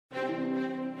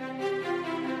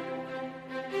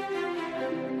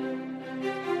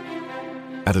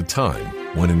At a time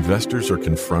when investors are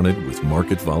confronted with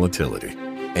market volatility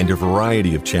and a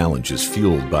variety of challenges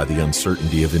fueled by the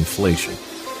uncertainty of inflation,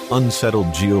 unsettled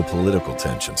geopolitical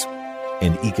tensions,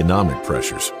 and economic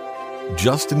pressures,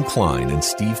 Justin Klein and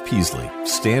Steve Peasley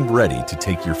stand ready to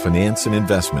take your finance and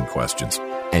investment questions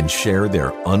and share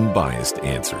their unbiased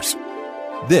answers.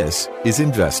 This is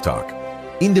Invest Talk.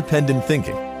 Independent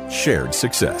thinking, shared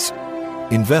success.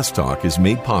 Invest Talk is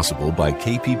made possible by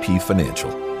KPP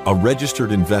Financial, a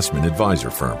registered investment advisor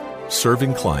firm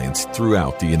serving clients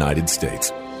throughout the United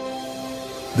States.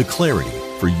 The clarity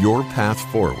for your path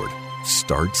forward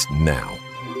starts now.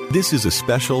 This is a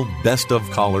special Best of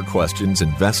Caller Questions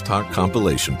Invest Talk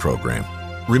compilation program.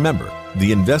 Remember,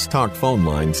 the Invest Talk phone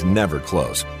lines never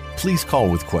close. Please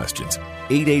call with questions.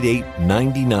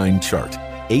 888-99-CHART.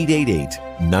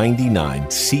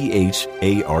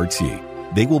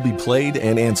 888-99-CHART. They will be played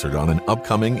and answered on an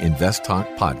upcoming Invest Talk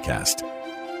podcast.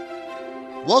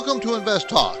 Welcome to Invest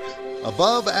Talk,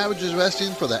 above average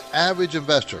investing for the average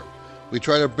investor. We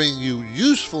try to bring you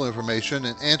useful information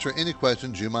and answer any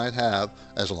questions you might have,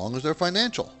 as long as they're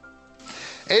financial.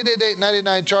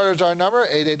 888-99-CHART is our number,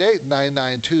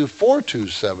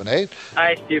 888-992-4278.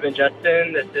 Hi, Steve and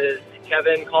Justin. This is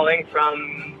Kevin calling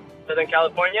from Southern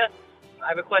California. I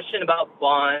have a question about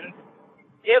bonds.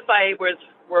 If I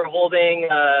were holding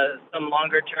some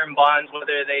longer-term bonds,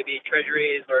 whether they be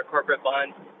treasuries or corporate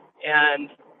bonds, and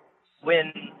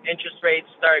when interest rates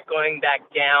start going back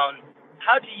down,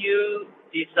 how do you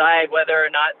decide whether or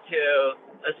not to,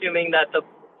 assuming that the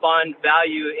bond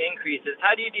value increases,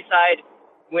 how do you decide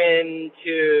when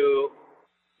to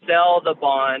sell the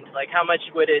bond? Like, how much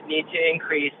would it need to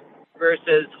increase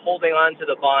versus holding on to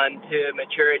the bond to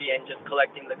maturity and just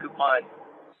collecting the coupon?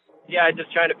 Yeah, just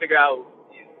trying to figure out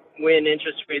when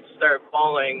interest rates start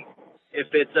falling, if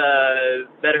it's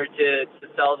better to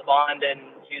sell the bond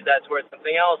and use that towards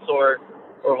something else, or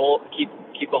keep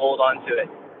a hold on to it.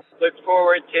 Look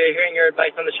forward to hearing your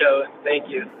advice on the show. Thank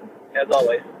you, as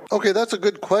always. Okay, that's a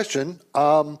good question.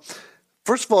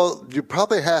 First of all, you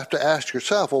probably have to ask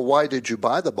yourself, well, why did you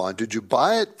buy the bond? Did you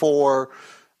buy it for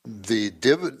the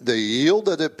yield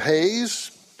that it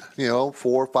pays?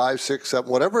 4, 5, 6,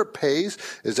 7, whatever it pays.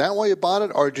 Is that why you bought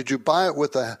it? Or did you buy it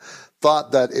with the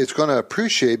thought that it's going to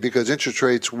appreciate because interest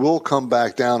rates will come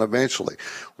back down eventually?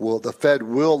 Well, the Fed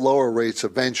will lower rates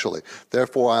eventually.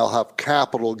 Therefore, I'll have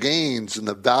capital gains in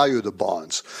the value of the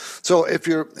bonds. So if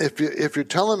you're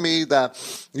telling me that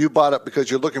you bought it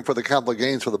because you're looking for the capital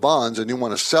gains for the bonds and you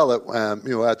want to sell it,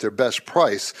 at their best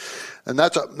price, and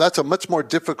that's a much more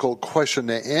difficult question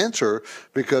to answer,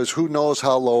 because who knows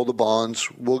how low the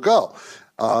bonds will go.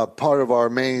 Part of our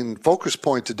main focus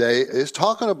point today is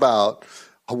talking about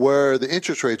where the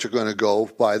interest rates are going to go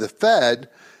by the Fed,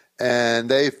 and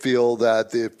they feel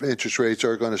that the interest rates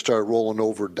are going to start rolling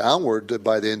over downward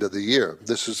by the end of the year.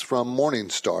 This is from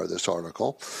Morningstar, this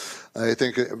article. I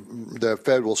think the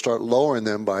Fed will start lowering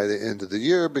them by the end of the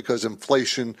year because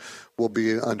inflation will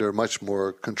be under much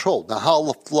more control. Now,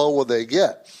 how low will they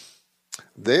get?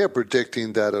 They are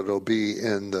predicting that it'll be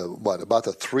in about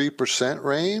the 3%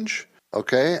 range.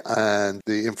 Okay, and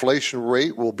the inflation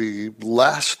rate will be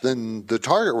less than the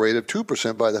target rate of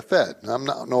 2% by the Fed. I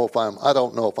don't know if I'm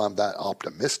that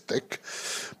optimistic,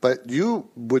 but you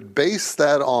would base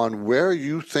that on where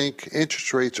you think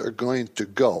interest rates are going to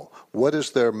go. What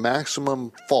is their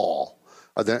maximum fall?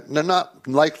 They're not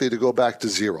likely to go back to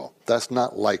zero. That's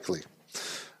not likely.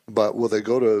 But will they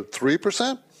go to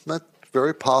 3%? That's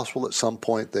very possible at some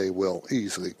point they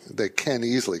can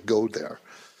easily go there.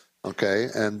 Okay,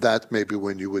 and that may be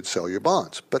when you would sell your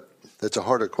bonds. But that's a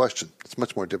harder question. It's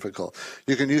much more difficult.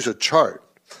 You can use a chart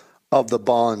of the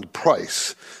bond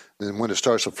price. And when it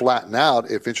starts to flatten out,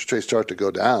 if interest rates start to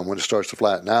go down, when it starts to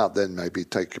flatten out, then maybe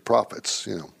take your profits,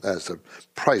 as the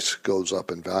price goes up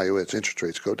in value, as interest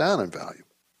rates go down in value.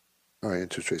 All right,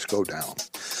 interest rates go down.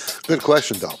 Good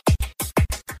question, though.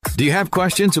 Do you have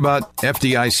questions about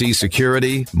FDIC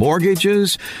security,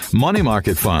 mortgages, money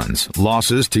market funds,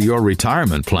 losses to your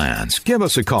retirement plans? Give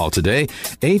us a call today,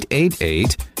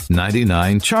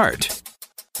 888-99-CHART.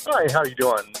 Hi, how are you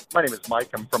doing? My name is Mike.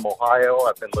 I'm from Ohio.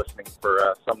 I've been listening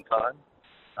for some time.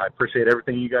 I appreciate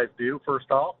everything you guys do, first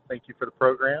off. Thank you for the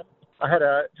program. I had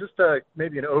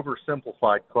maybe an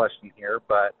oversimplified question here,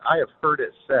 but I have heard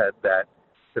it said that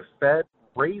the Fed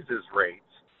raises rates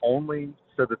only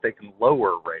so that they can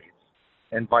lower rates,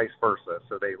 and vice versa.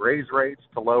 So they raise rates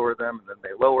to lower them, and then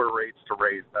they lower rates to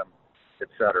raise them, et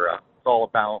cetera. It's all a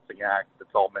balancing act.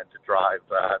 It's all meant to drive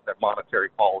the monetary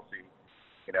policy,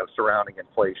 surrounding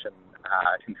inflation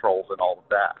controls and all of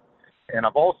that. And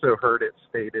I've also heard it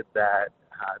stated that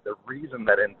the reason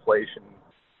that inflation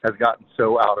has gotten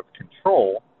so out of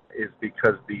control is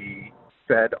because the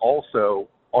Fed also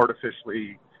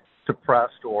artificially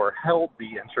suppressed or held the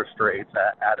interest rates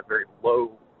at a very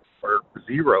low or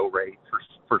zero rate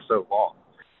for so long.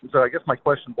 And so I guess my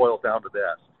question boils down to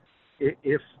this.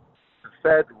 If the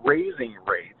Fed raising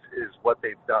rates is what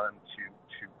they've done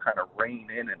to kind of rein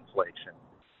in inflation,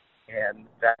 and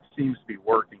that seems to be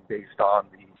working based on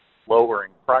the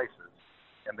lowering prices,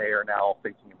 and they are now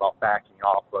thinking about backing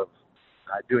off of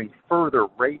doing further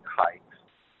rate hikes,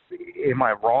 am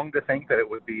I wrong to think that it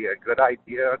would be a good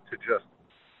idea to just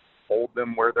hold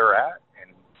them where they're at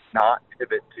and not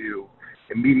pivot to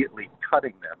immediately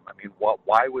cutting them? I mean,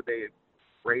 why would they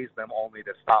raise them only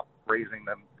to stop raising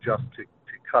them just to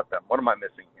cut them? What am I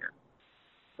missing here?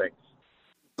 Thanks.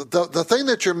 The thing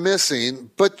that you're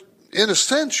missing, but in a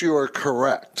sense you are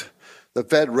correct. The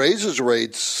Fed raises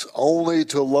rates only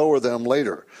to lower them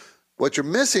later. What you're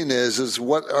missing is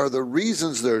what are the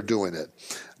reasons they're doing it.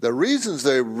 The reasons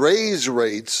they raise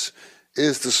rates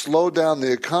is to slow down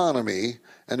the economy,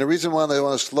 and the reason why they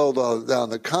want to slow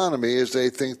down the economy is they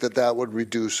think that would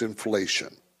reduce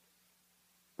inflation.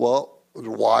 Well,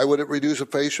 why would it reduce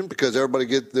inflation? Because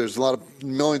there's a lot of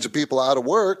millions of people out of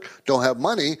work, don't have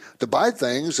money to buy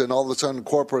things, and all of a sudden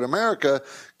corporate America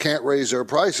can't raise their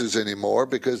prices anymore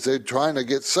because they're trying to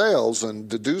get sales, and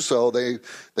to do so they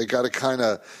got to kind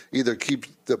of either keep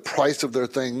the price of their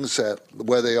things at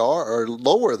where they are or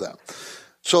lower them.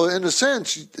 So in a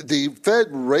sense, the Fed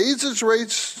raises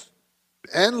rates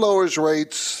and lowers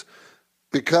rates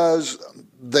because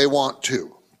they want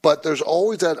to. But there's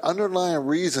always that underlying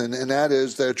reason, and that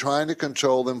is they're trying to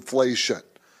control inflation.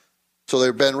 So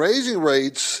they've been raising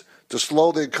rates to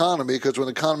slow the economy because when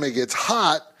the economy gets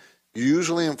hot,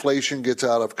 usually inflation gets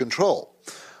out of control.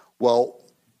 Well,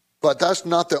 but that's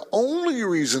not the only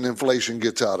reason inflation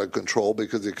gets out of control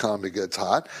because the economy gets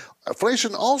hot.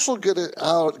 Inflation also gets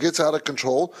out of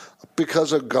control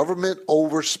because of government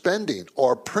overspending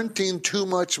or printing too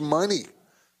much money.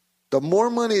 The more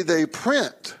money they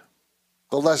print,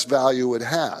 the less value it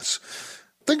has.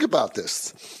 Think about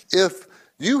this. If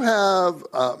you have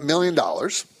 $1 million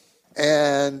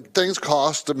and things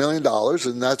cost $1 million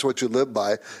and that's what you live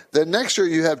by, then next year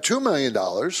you have $2 million.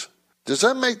 Does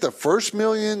that make the first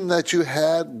million that you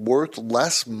had worth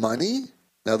less money?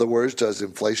 In other words, does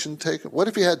inflation take it? What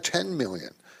if you had 10 million?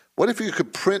 What if you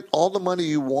could print all the money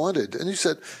you wanted? And you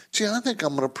said, gee, I think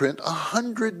I'm going to print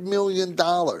 $100 million.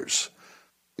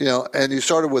 And you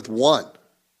started with one.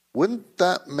 Wouldn't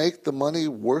that make the money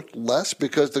worth less?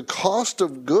 Because the cost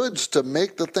of goods to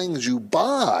make the things you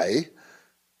buy,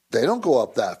 they don't go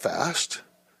up that fast.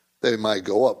 They might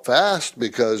go up fast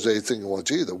because they think, well,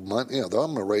 gee, the money, I'm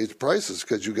going to raise prices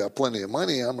because you got plenty of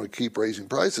money. I'm going to keep raising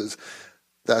prices.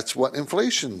 That's what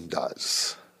inflation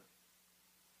does.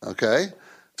 Okay?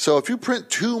 So if you print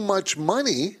too much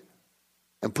money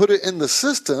and put it in the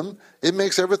system, it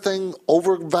makes everything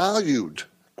overvalued.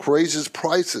 Raises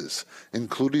prices,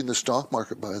 including the stock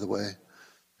market, by the way.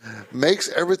 Makes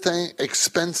everything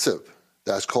expensive.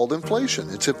 That's called inflation.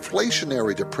 It's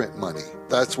inflationary to print money.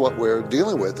 That's what we're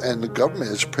dealing with. And the government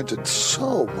has printed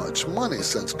so much money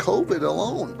since COVID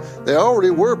alone. They already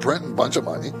were printing a bunch of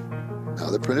money. Now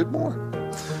they printed more.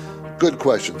 Good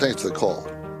question. Thanks for the call,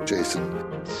 Jason.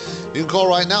 You can call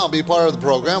right now and be part of the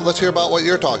program. Let's hear about what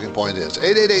your talking point is.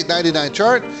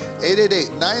 888-99-CHART,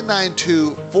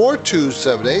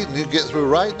 888-992-4278, and you can get through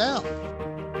right now.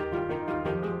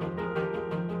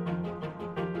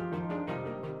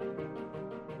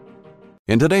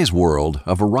 In today's world,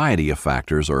 a variety of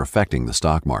factors are affecting the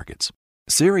stock markets.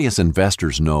 Serious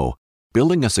investors know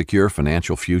building a secure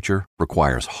financial future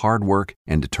requires hard work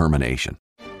and determination.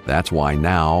 That's why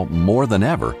now, more than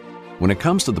ever, when it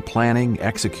comes to the planning,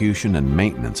 execution, and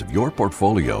maintenance of your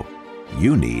portfolio,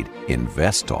 you need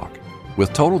InvestTalk.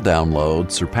 With total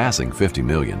downloads surpassing 50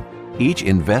 million, each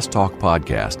InvestTalk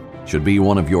podcast should be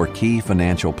one of your key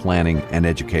financial planning and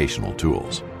educational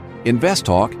tools.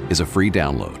 InvestTalk is a free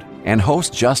download, and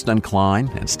hosts Justin Klein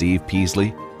and Steve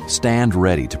Peasley stand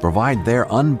ready to provide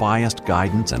their unbiased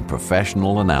guidance and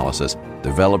professional analysis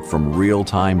developed from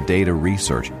real-time data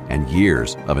research and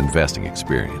years of investing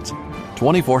experience.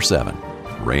 24/7,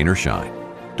 rain or shine,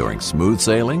 during smooth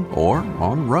sailing or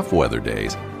on rough weather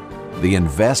days. The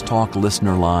InvestTalk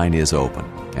listener line is open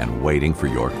and waiting for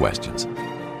your questions.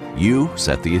 You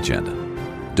set the agenda.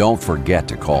 Don't forget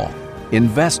to call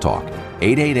InvestTalk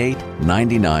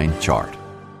 888-99-CHART.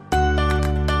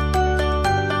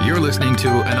 You're listening to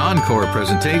an encore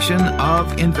presentation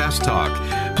of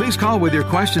InvestTalk. Please call with your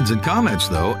questions and comments,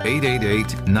 though,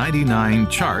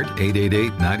 888-99-CHART,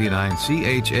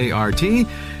 888-99-CHART,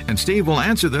 and Steve will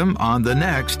answer them on the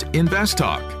next Invest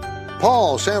Talk.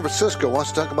 Paul, San Francisco,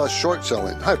 wants to talk about short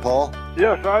selling. Hi, Paul.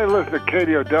 Yes, I listen to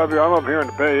KDOW. I'm up here in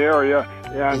the Bay Area,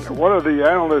 and one of the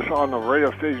analysts on the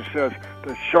radio station says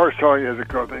that short selling is a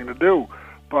good thing to do,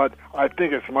 but I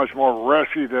think it's much more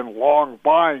risky than long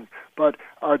buying. But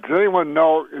does anyone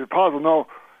know, is it possible to know,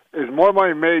 is more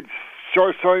money made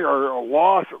short selling or a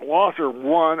loss or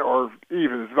one or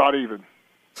even? It's not even.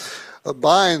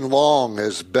 Buying long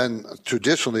has been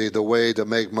traditionally the way to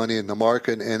make money in the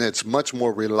market, and it's much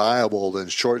more reliable than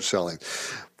short selling.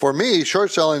 For me,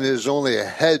 short selling is only a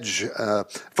hedge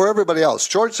for everybody else.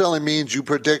 Short selling means you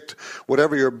predict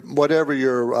whatever you're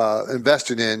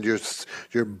investing in, you're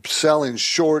selling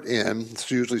short in.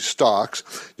 It's usually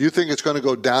stocks. You think it's going to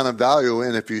go down in value,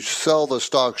 and if you sell the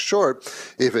stock short,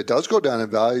 if it does go down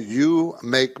in value, you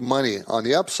make money on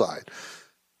the upside.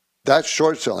 That's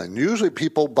short selling. Usually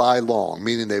people buy long,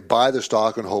 meaning they buy the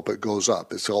stock and hope it goes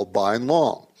up. It's called buying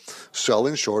long.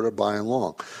 Selling short or buying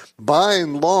long.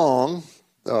 Buying long,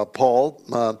 Paul,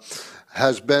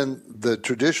 has been the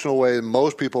traditional way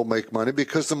most people make money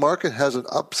because the market has an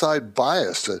upside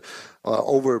bias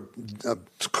over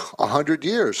 100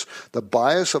 years. The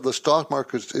bias of the stock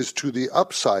market is to the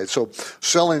upside. So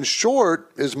selling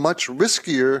short is much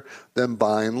riskier than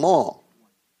buying long.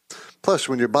 Plus,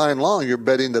 when you're buying long, you're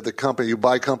betting that you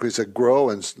buy companies that grow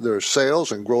in their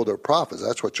sales and grow their profits.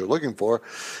 That's what you're looking for.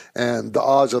 And the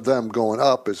odds of them going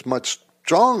up is much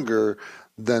stronger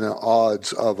than the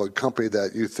odds of a company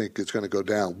that you think is going to go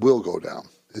down will go down.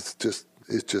 It's just,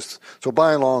 so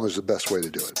buying long is the best way to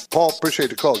do it. Paul,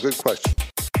 appreciate the call. Good question.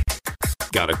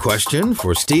 Got a question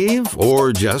for Steve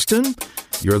or Justin?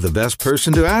 You're the best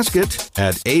person to ask it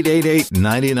at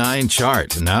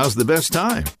 888-99-CHART. Now's the best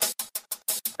time.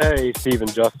 Hey, Steve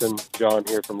and Justin. John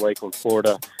here from Lakeland,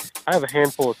 Florida. I have a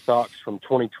handful of stocks from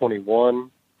 2021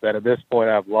 that at this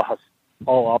point I've lost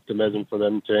all optimism for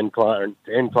them to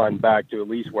incline back to at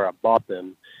least where I bought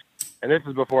them. And this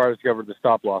is before I discovered the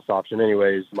stop loss option.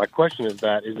 Anyways, my question is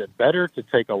it better to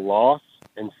take a loss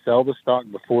and sell the stock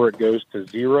before it goes to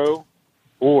zero,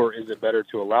 or is it better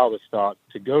to allow the stock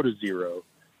to go to zero,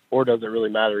 or does it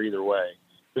really matter either way?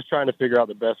 Just trying to figure out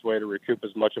the best way to recoup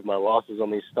as much of my losses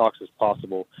on these stocks as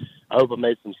possible. I hope it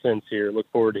made some sense here. Look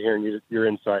forward to hearing your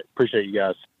insight. Appreciate you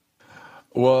guys.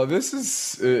 Well, this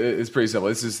is pretty simple.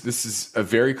 This is a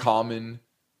very common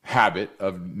habit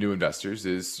of new investors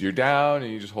is you're down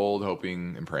and you just hold,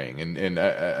 hoping and praying. And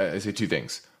I say two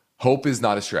things. Hope is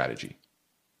not a strategy.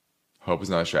 Hope is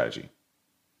not a strategy.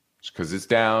 Just because it's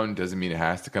down doesn't mean it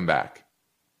has to come back.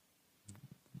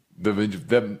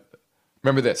 Remember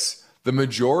this. The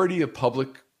majority of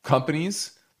public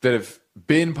companies that have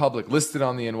been public, listed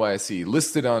on the NYSE,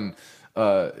 listed on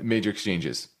major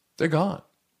exchanges, they're gone.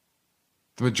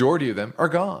 The majority of them are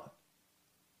gone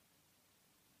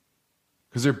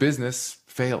because their business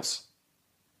fails.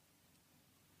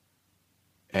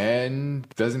 And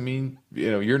doesn't mean,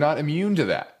 you're not immune to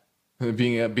that.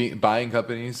 Buying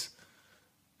companies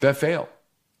that fail,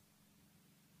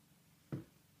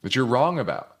 that you're wrong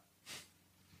about.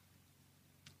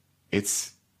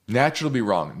 It's natural to be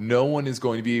wrong. No one is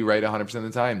going to be right 100% of the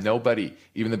time. Nobody,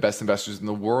 even the best investors in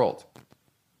the world.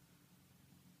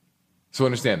 So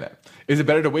understand that. Is it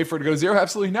better to wait for it to go to zero?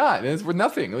 Absolutely not. It's worth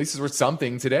nothing. At least it's worth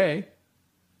something today.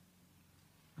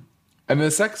 And then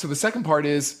the second part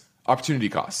is opportunity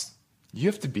cost. You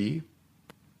have to be,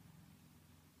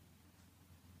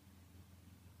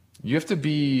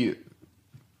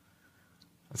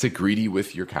 I'd say, greedy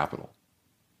with your capital.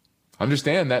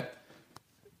 Understand that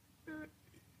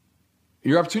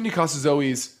your opportunity cost is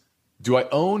always, do I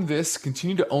own this,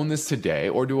 continue to own this today,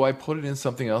 or do I put it in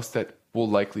something else that will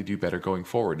likely do better going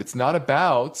forward? It's not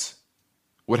about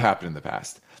what happened in the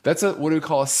past. That's what we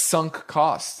call a sunk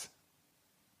cost.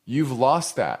 You've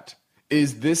lost that.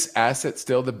 Is this asset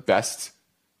still the best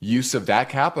use of that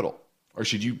capital? Or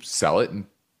should you sell it and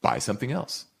buy something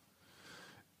else?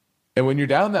 And when you're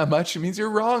down that much, it means you're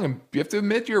wrong. And you have to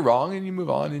admit you're wrong and you move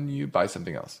on and you buy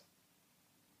something else.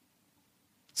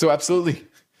 So absolutely,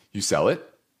 you sell it,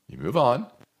 you move on.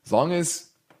 As long as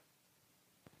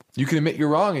you can admit you're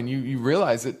wrong and you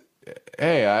realize that,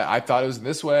 hey, I thought it was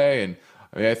this way, and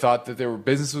I thought that their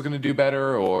business was going to do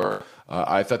better, or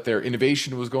I thought their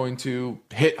innovation was going to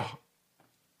hit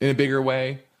in a bigger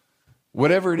way.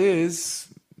 Whatever it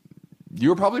is, you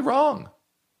were probably wrong.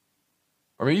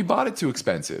 Or maybe you bought it too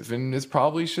expensive, and this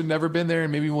probably should never been there,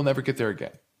 and maybe we'll never get there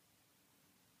again.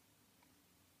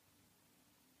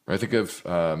 I think of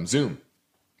Zoom.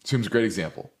 Zoom's a great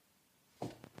example.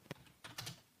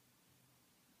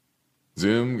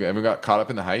 Zoom, everyone got caught up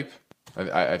in the hype.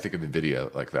 I think of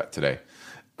NVIDIA like that today.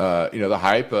 The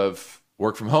hype of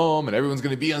work from home and everyone's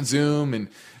going to be on Zoom, and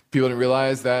people didn't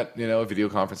realize that, video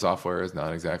conference software is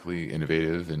not exactly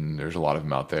innovative, and there's a lot of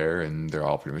them out there, and they're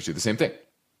all pretty much do the same thing.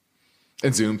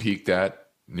 And Zoom peaked at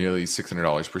nearly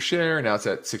 $600 per share, and now it's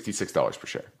at $66 per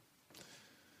share.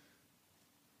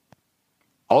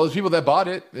 All those people that bought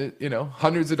it,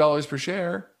 hundreds of dollars per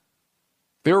share,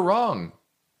 they were wrong.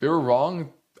 They were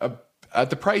wrong at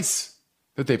the price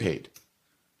that they paid.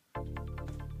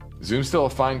 Zoom's still a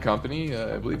fine company.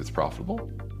 I believe it's profitable.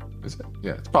 Is it?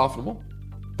 Yeah, it's profitable.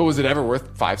 But was it ever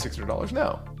worth $500-$600?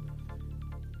 No.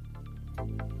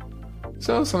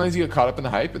 So sometimes you get caught up in the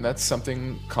hype, and that's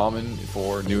something common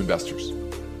for new investors.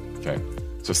 Okay,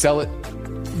 so sell it,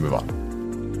 move on.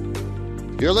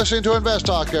 You're listening to Invest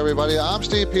Talk, everybody. I'm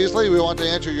Steve Peasley. We want to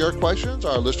answer your questions.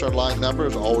 Our listener line number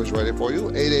is always ready for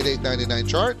you,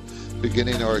 888-99-CHART.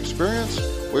 Beginning our experience,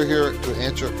 we're here to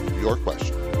answer your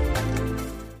question.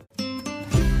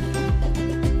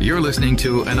 You're listening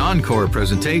to an encore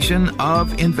presentation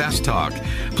of Invest Talk.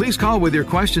 Please call with your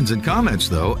questions and comments,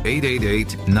 though,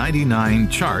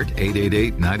 888-99-CHART,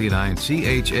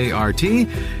 888-99-CHART,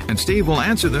 and Steve will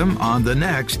answer them on the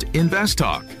next Invest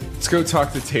Talk. Let's go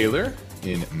talk to Taylor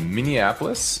in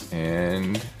Minneapolis,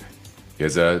 and he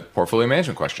has a portfolio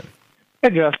management question.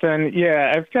 Hey, Justin.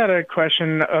 Yeah, I've got a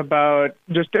question about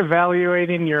just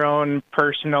evaluating your own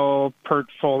personal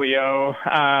portfolio.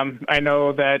 I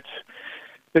know that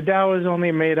the Dow is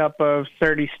only made up of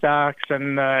 30 stocks,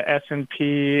 and the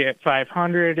S&P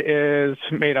 500 is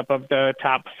made up of the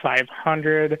top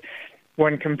 500.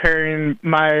 When comparing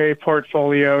my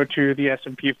portfolio to the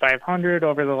S&P 500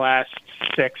 over the last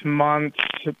 6 months,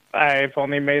 I've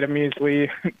only made a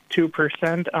measly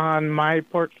 2% on my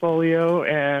portfolio,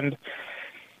 and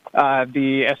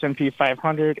the S&P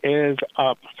 500 is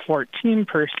up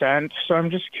 14%. So I'm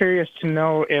just curious to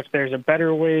know if there's a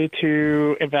better way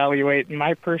to evaluate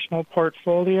my personal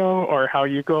portfolio or how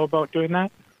you go about doing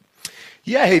that.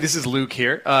 Yeah, hey, this is Luke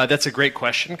here. That's a great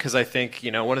question because I think,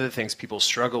 one of the things people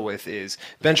struggle with is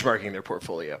benchmarking their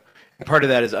portfolio. And part of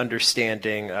that is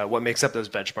understanding what makes up those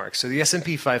benchmarks. So the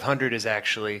S&P 500 is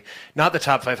actually not the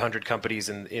top 500 companies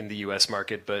in the U.S.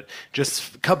 market, but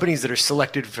just companies that are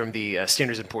selected from the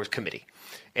Standards & Poor's Committee.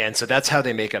 And so that's how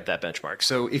they make up that benchmark.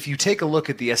 So if you take a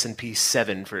look at the S&P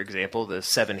 7, for example, the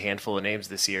 7 handful of names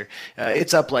this year,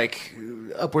 it's up like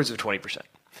upwards of 20%.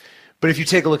 But if you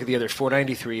take a look at the other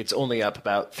 493, it's only up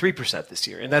about 3% this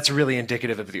year. And that's really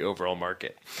indicative of the overall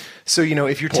market. So,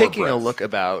 if you're taking a look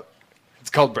about,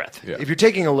 it's called breadth. Yeah. If you're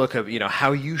taking a look of,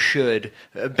 how you should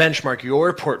benchmark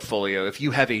your portfolio, if you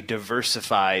have a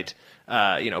diversified,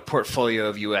 portfolio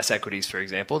of U.S. equities, for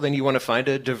example, then you want to find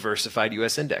a diversified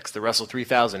U.S. index. The Russell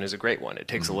 3000 is a great one. It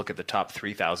takes a look at the top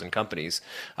 3,000 companies,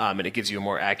 and it gives you a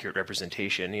more accurate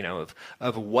representation,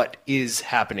 of what is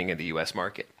happening in the U.S.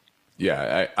 market.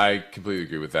 Yeah, I completely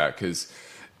agree with that because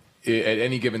at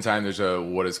any given time, there's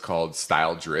what is called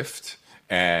style drift.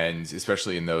 And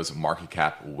especially in those market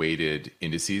cap weighted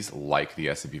indices like the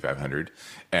S&P 500.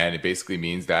 And it basically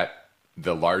means that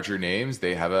the larger names,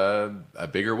 they have a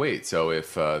bigger weight. So if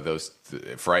for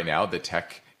right now, the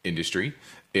tech industry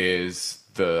is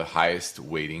the highest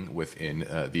weighting within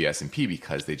the S&P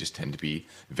because they just tend to be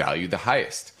valued the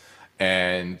highest.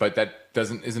 But that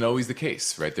isn't always the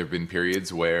case, right? There have been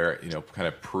periods where, kind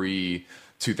of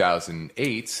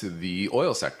pre-2008, the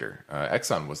oil sector,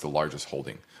 Exxon was the largest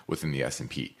holding within the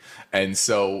S&P. And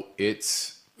so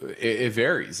it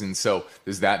varies. And so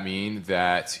does that mean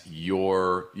that you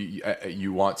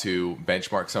want to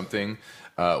benchmark something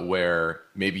where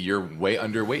maybe you're way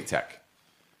underweight tech?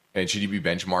 And should you be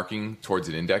benchmarking towards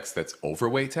an index that's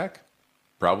overweight tech?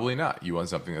 Probably not. You want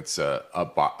something that's a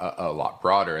lot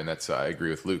broader, and that's I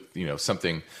agree with Luke.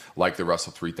 Something like the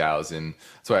Russell 3000.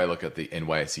 That's why I look at the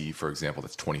NYSE, for example.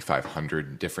 That's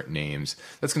 2,500 different names.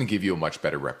 That's going to give you a much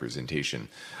better representation.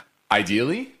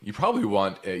 Ideally, you probably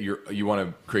want you want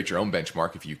to create your own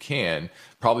benchmark if you can,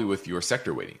 probably with your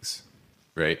sector weightings,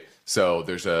 right? So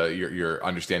there's your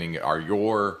understanding: are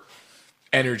your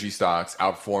energy stocks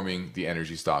outperforming the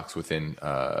energy stocks within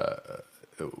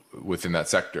that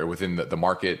sector, within the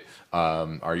market?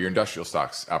 Are your industrial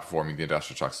stocks outperforming the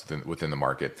industrial stocks within the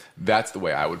market? That's the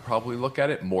way I would probably look at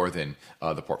it more than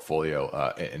the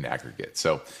portfolio in aggregate.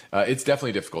 So it's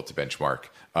definitely difficult to benchmark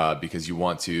because you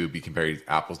want to be comparing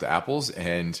apples to apples.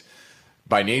 And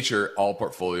by nature, all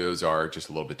portfolios are just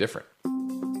a little bit different.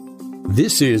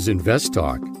 This is Invest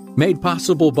Talk, made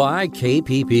possible by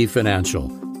KPP Financial,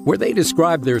 where they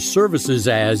describe their services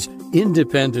as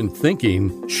independent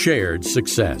thinking, shared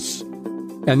success.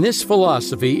 And this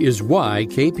philosophy is why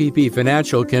KPP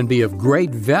Financial can be of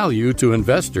great value to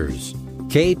investors.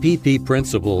 KPP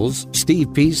principals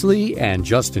Steve Peasley and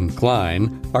Justin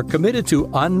Klein are committed to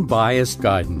unbiased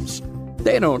guidance.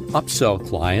 They don't upsell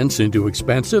clients into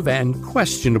expensive and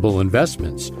questionable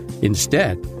investments.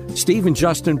 Instead, Steve and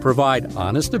Justin provide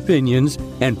honest opinions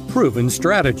and proven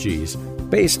strategies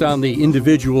based on the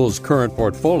individual's current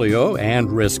portfolio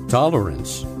and risk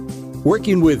tolerance.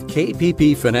 Working with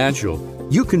KPP Financial,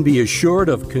 you can be assured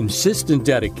of consistent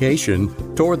dedication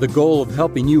toward the goal of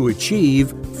helping you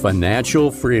achieve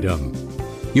financial freedom.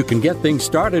 You can get things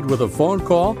started with a phone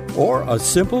call or a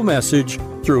simple message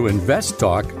through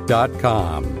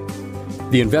investtalk.com.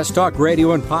 The Invest Talk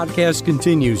radio and podcast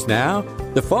continues now.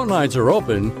 The phone lines are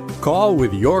open. Call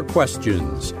with your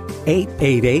questions.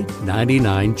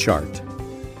 888-99-CHART.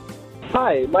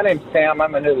 Hi, my name's Sam.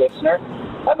 I'm a new listener.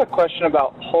 I have a question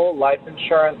about whole life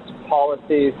insurance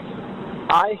policies.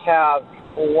 I have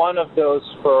one of those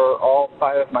for all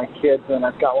 5 of my kids, and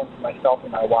I've got one for myself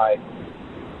and my wife.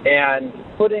 And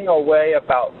putting away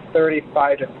about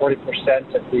 35 to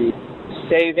 40% of the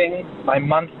savings, my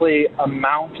monthly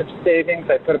amount of savings,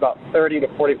 I put about 30 to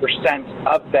 40%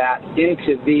 of that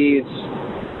into these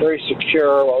very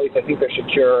secure, well, at least I think they're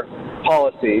secure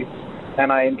policies.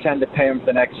 And I intend to pay them for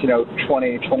the next,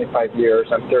 20, 25 years.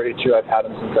 I'm 32. I've had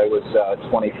them since I was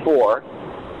 24.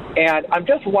 And I'm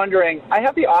just wondering, I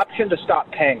have the option to stop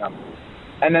paying them.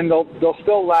 And then they'll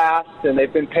still last, and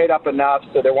they've been paid up enough,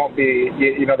 so there won't be,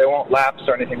 they won't lapse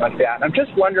or anything like that. And I'm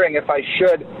just wondering if I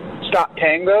should stop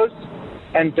paying those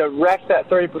and direct that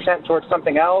 30% towards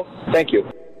something else. Thank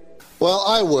you. Well,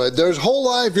 I would. There's whole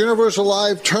life, universal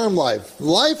life, term life.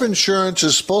 Life insurance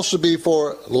is supposed to be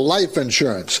for life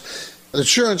insurance.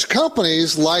 Insurance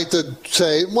companies like to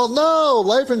say, well, no,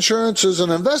 life insurance is an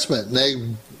investment. And they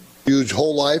use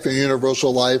whole life and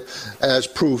universal life as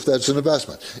proof that's an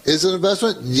investment. Is it an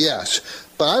investment? Yes.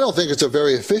 But I don't think it's a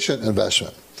very efficient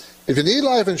investment. If you need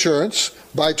life insurance,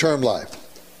 buy term life.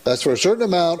 That's for a certain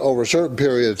amount over a certain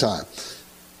period of time.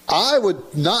 I would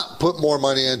not put more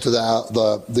money into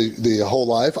the whole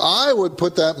life. I would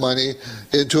put that money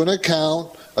into an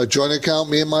account, a joint account,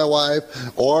 me and my wife,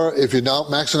 or if you're not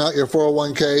maxing out your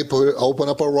 401k, open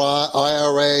up a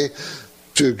IRA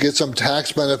to get some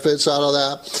tax benefits out of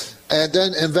that, and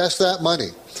then invest that money.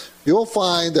 You'll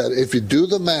find that if you do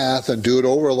the math and do it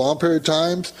over a long period of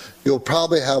time, you'll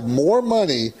probably have more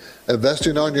money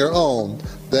investing on your own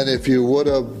than if you would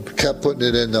have kept putting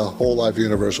it in the whole life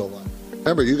universal life.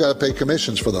 Remember, you got to pay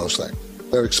commissions for those things.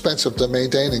 They're expensive to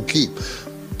maintain and keep,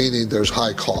 meaning there's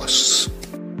high costs.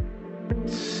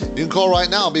 You can call right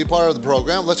now and be part of the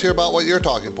program. Let's hear about what your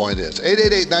talking point is.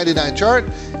 888-99-CHART,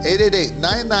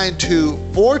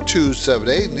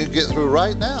 888-992-4278, and you can get through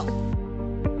right now.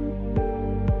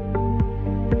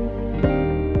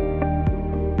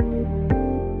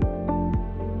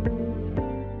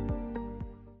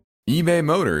 eBay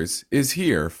Motors is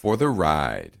here for the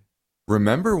ride.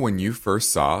 Remember when you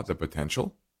first saw the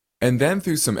potential? And then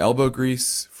through some elbow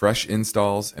grease, fresh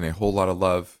installs, and a whole lot of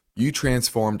love, you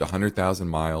transformed 100,000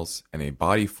 miles and a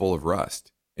body full of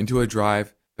rust into a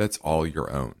drive that's all your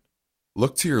own.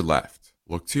 Look to your left.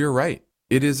 Look to your right.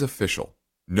 It is official.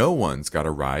 No one's got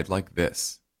a ride like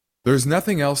this. There's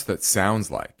nothing else that sounds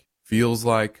like, feels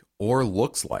like, or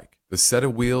looks like the set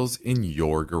of wheels in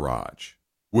your garage.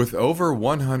 With over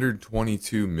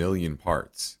 122 million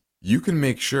parts, you can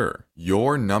make sure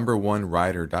your number one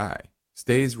ride or die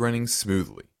stays running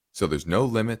smoothly, so there's no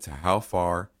limit to how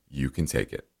far you can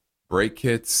take it. Brake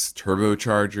kits,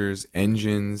 turbochargers,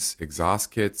 engines,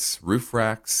 exhaust kits, roof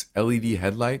racks, LED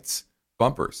headlights,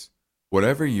 bumpers,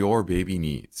 whatever your baby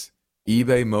needs,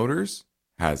 eBay Motors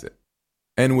has it.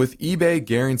 And with eBay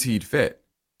Guaranteed Fit,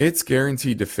 it's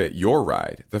guaranteed to fit your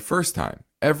ride the first time,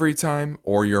 every time,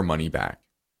 or your money back.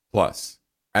 Plus,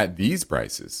 at these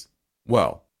prices,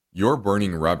 well, you're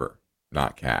burning rubber,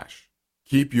 not cash.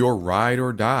 Keep your ride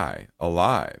or die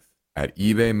alive at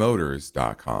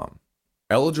ebaymotors.com.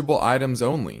 Eligible items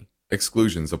only.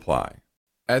 Exclusions apply.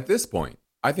 At this point,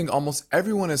 I think almost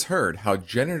everyone has heard how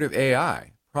generative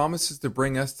AI promises to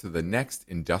bring us to the next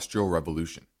industrial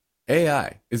revolution.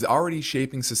 AI is already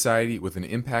shaping society with an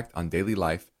impact on daily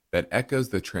life that echoes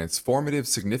the transformative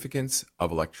significance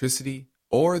of electricity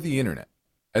or the internet.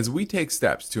 As we take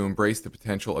steps to embrace the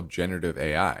potential of generative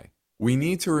AI, we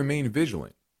need to remain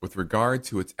vigilant with regard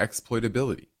to its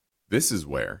exploitability. This is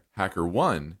where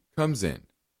HackerOne comes in.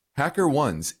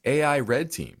 HackerOne's AI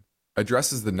Red Team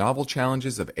addresses the novel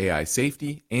challenges of AI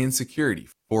safety and security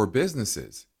for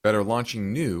businesses that are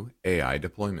launching new AI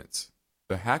deployments.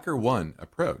 The HackerOne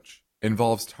approach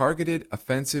involves targeted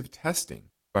offensive testing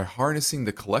by harnessing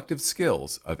the collective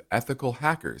skills of ethical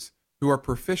hackers who are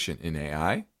proficient in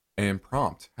AI and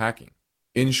prompt hacking.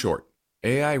 In short,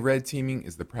 AI red teaming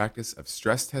is the practice of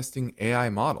stress testing AI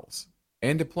models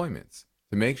and deployments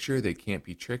to make sure they can't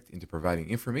be tricked into providing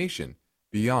information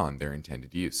beyond their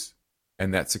intended use,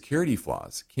 and that security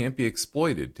flaws can't be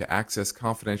exploited to access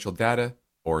confidential data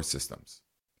or systems.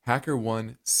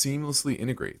 HackerOne seamlessly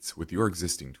integrates with your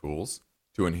existing tools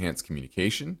to enhance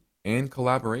communication and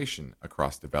collaboration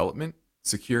across development,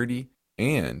 security,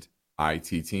 and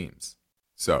IT teams.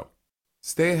 So,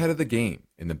 stay ahead of the game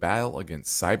in the battle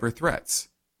against cyber threats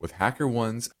with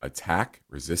HackerOne's attack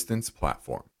resistance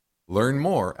platform. Learn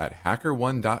more at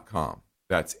hackerone.com.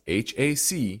 That's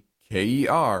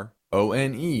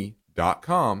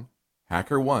HACKERONE.com,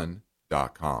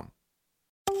 hackerone.com.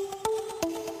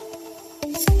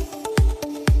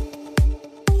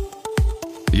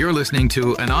 You're listening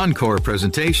to an encore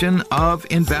presentation of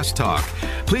Invest Talk.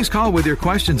 Please call with your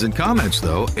questions and comments,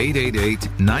 though,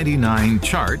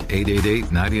 888-99-CHART,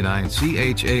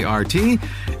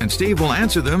 888-99-CHART, and Steve will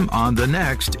answer them on the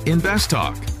next Invest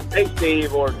Talk. Hey,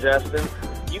 Steve or Justin.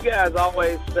 You guys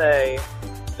always say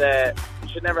that you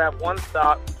should never have one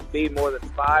stock be more than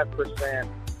 5%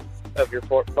 of your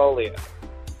portfolio.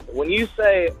 When you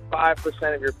say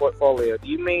 5% of your portfolio, do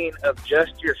you mean of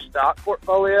just your stock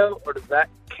portfolio, or does that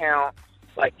count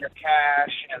like your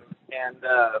cash and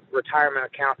retirement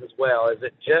account as well? Is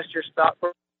it just your stock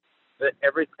portfolio? That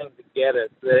everything together,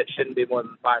 that it shouldn't be more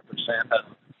than 5% of?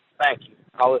 Thank you.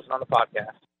 I'll listen on the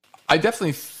podcast. I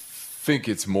definitely think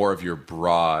it's more of your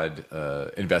broad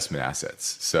investment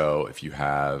assets. So if you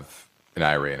have an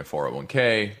IRA and a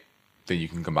 401k, then you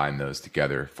can combine those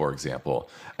together. For example,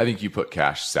 I think you put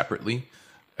cash separately,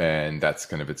 and that's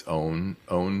kind of its own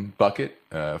bucket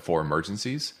for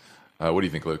emergencies. What do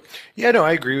you think, Luke? Yeah, no,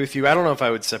 I agree with you. I don't know if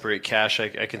I would separate cash.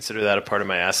 I consider that a part of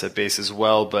my asset base as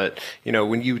well. But, you know,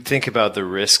 when you think about the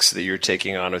risks that you're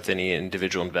taking on with any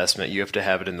individual investment, you have to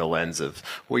have it in the lens of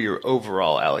your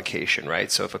overall allocation,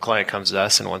 right? So if a client comes to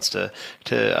us and wants to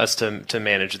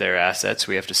manage their assets,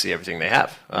 we have to see everything they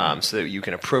have so that you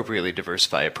can appropriately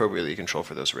diversify, appropriately control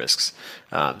for those risks.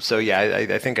 So yeah,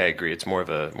 I think I agree. It's more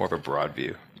of a broad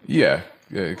view. Yeah,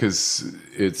 because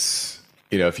it's,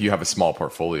 you know, if you have a small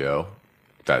portfolio,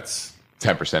 that's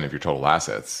 10% of your total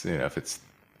assets. You know, if it's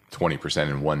 20%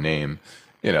 in one name,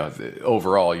 you know,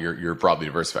 overall you're broadly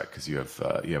diversified because you have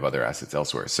other assets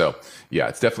elsewhere. So yeah,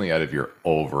 it's definitely out of your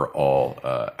overall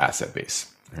asset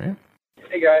base. All right.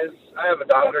 Hey guys, I have a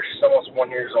daughter. She's almost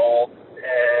 1 year old,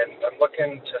 and I'm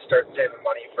looking to start saving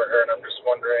money for her, and I'm just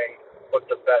wondering what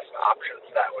the best option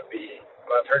for that would be.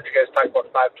 I've heard you guys talk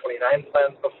about 529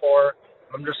 plans before.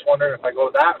 I'm just wondering if I go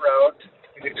that route,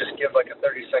 you could just give like a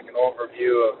 30-second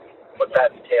overview of what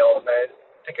that entails. And I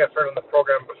think I've heard on the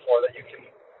program before that you can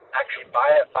actually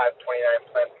buy a 529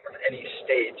 plan from any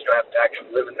state. You don't have to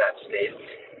actually live in that state.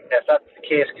 And if that's the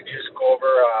case, could you just go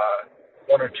over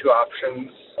one or two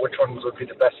options, which ones would be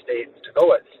the best states to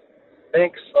go with?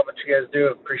 Thanks. Love what you guys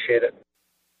do. Appreciate it.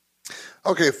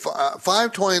 Okay,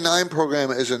 529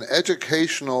 program is an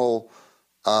educational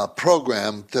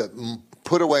program that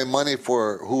put away money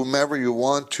for whomever you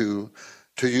want to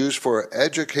use for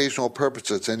educational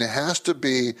purposes, and it has to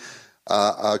be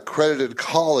accredited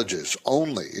colleges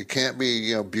only. It can't be,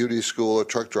 you know, beauty school or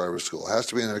truck driver school. It has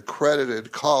to be an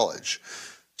accredited college.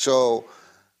 So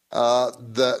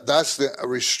that's the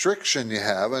restriction you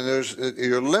have, and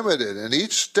you're limited. And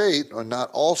each state, or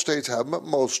not all states have, but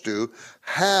most do,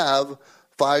 have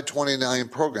 529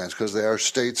 programs because they are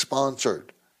state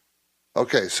sponsored.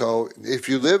 Okay, so if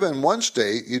you live in one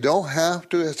state, you don't have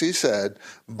to, as he said,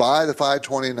 buy the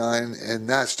 529 in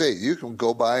that state. You can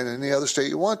go buy it in any other state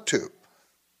you want to.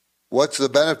 What's the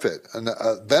benefit? And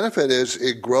the benefit is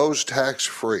it grows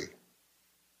tax-free.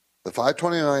 The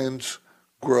 529s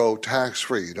grow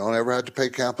tax-free. You don't ever have to pay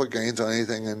capital gains on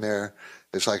anything in there.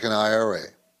 It's like an IRA.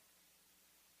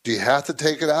 Do you have to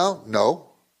take it out? No.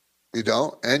 You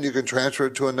don't, and you can transfer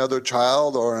it to another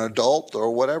child or an adult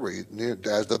or whatever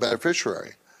as the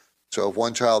beneficiary. So if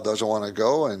one child doesn't want to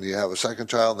go and you have a second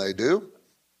child and they do,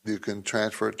 you can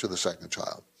transfer it to the second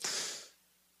child.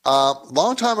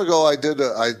 Long time ago, I did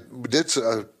a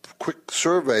quick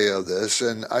survey of this,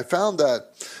 and I found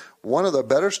that one of the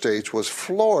better states was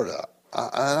Florida,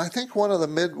 and I think one of the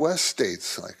Midwest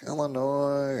states, like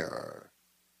Illinois or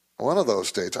one of those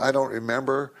states, I don't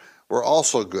remember, were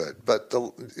also good. But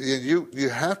you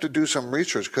have to do some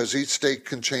research because each state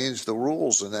can change the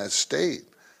rules in that state.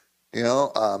 You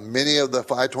know, many of the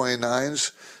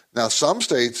 529s, now some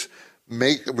states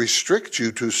restrict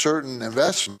you to certain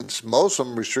investments. Most of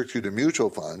them restrict you to mutual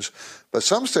funds, but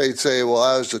some states say, well,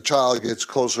 as the child gets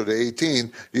closer to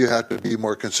 18, you have to be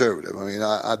more conservative. I mean,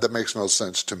 that makes no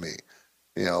sense to me.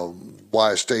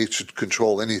 Why a state should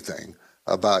control anything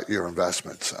about your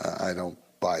investments. I don't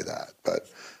buy that. But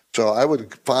so I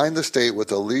would find the state with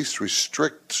the least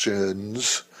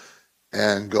restrictions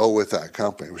and go with that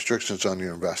company, restrictions on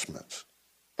your investments.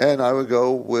 And I would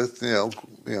go with,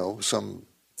 some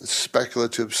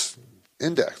speculative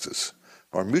indexes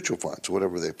or mutual funds,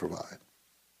 whatever they provide.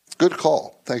 Good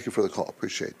call. Thank you for the call.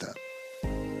 Appreciate that.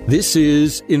 This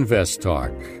is Invest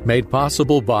Talk, made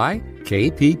possible by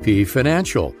KPP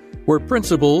Financial, where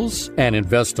principals and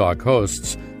Invest Talk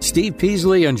hosts Steve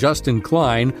Peasley and Justin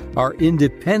Klein are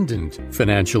independent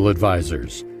financial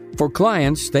advisors. For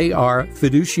clients, they are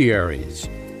fiduciaries.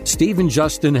 Steve and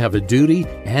Justin have a duty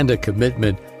and a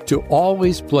commitment to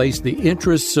always place the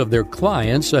interests of their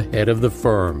clients ahead of the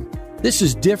firm. This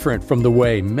is different from the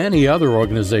way many other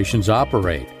organizations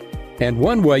operate. And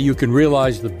one way you can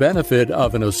realize the benefit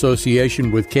of an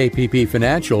association with KPP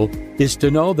Financial is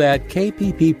to know that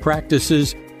KPP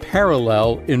practices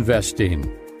parallel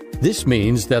investing. This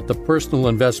means that the personal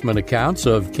investment accounts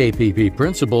of KPP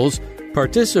principals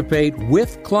participate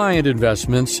with client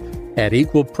investments at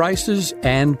equal prices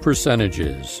and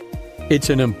percentages. It's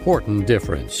an important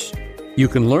difference. You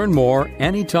can learn more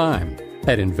anytime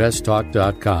at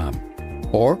investtalk.com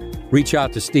or reach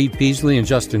out to Steve Peasley and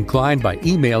Justin Klein by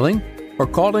emailing or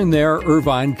calling their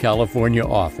Irvine, California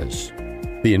office.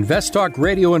 The Invest Talk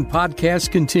radio and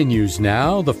podcast continues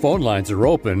now. The phone lines are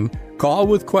open. Call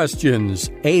with questions,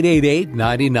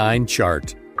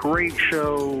 888-99-CHART. Great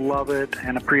show, love it,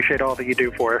 and appreciate all that you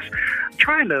do for us. I'm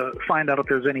trying to find out if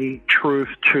there's any truth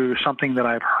to something that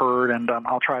I've heard, and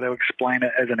I'll try to explain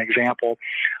it as an example.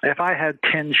 If I had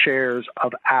 10 shares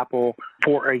of Apple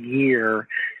for a year,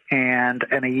 and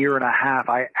in a year and a half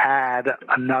I add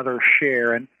another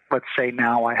share, and let's say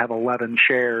now I have 11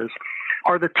 shares,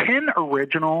 are the 10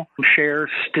 original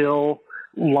shares still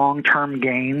long-term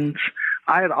gains?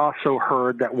 I had also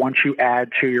heard that once you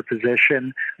add to your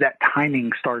position, that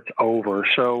timing starts over.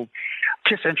 So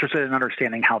just interested in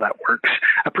understanding how that works.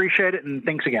 Appreciate it, and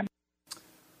thanks again.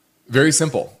 Very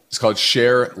simple. It's called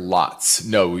share lots.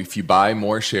 No, if you buy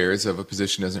more shares of a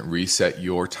position, doesn't reset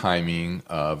your timing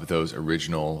of those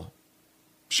original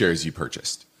shares you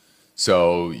purchased.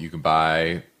 So you can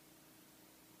buy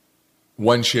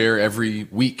one share every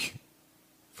week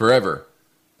forever.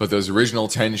 But those original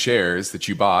 10 shares that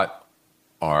you bought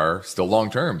are still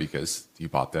long-term because you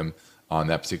bought them on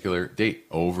that particular date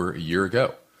over a year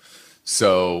ago.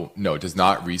 So no, it does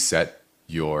not reset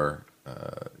your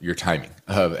timing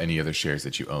of any other shares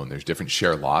that you own. There's different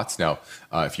share lots. Now,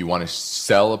 if you want to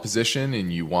sell a position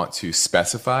and you want to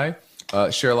specify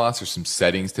share lots, there's some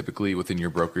settings typically within your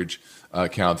brokerage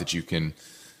account that you can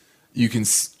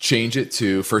change it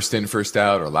to first in, first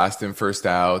out, or last in, first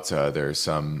out. There's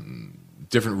some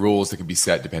different rules that can be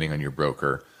set depending on your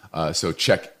broker. So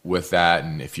check with that.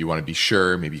 And if you want to be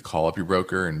sure, maybe call up your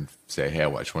broker and say, hey,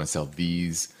 I just want to sell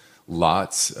these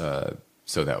lots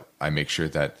so that I make sure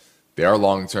that they are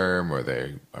long-term, or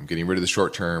I'm getting rid of the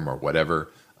short-term, or whatever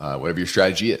your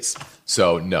strategy is.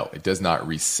 So no, it does not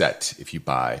reset if you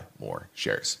buy more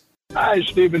shares. Hi,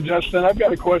 Steve and Justin. I've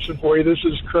got a question for you. This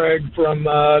is Craig from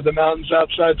the mountains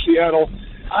outside Seattle.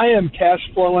 I am cash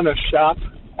flowing a shop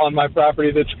on my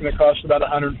property that's going to cost about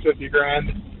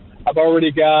 $150,000. I've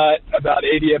already got about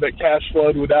 80 of it cash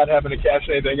flowed without having to cash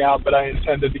anything out, but I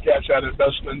intended to cash out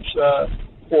investments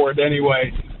for it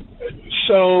anyway.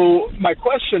 So my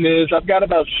question is, I've got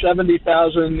about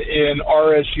 $70,000 in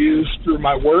RSUs through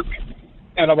my work,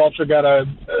 and I've also got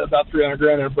about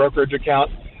 $300,000 in a brokerage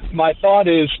account. My thought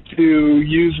is to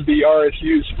use the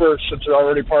RSUs first, since they're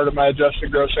already part of my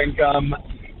adjusted gross income,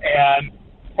 and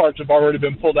parts have already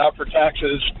been pulled out for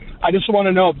taxes. I just want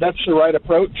to know if that's the right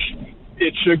approach.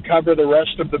 It should cover the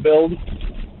rest of the build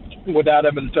without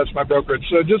having to touch my brokerage.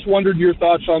 So just wondered your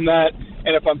thoughts on that,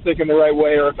 and if I'm thinking the right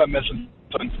way or if I'm missing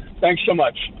something. Thanks so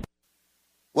much.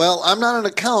 Well, I'm not an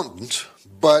accountant,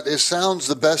 but it sounds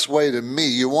the best way to me.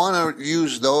 You want to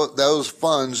use those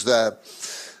funds that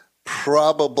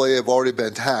probably have already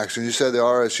been taxed. And you said the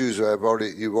RSUs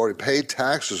you've already paid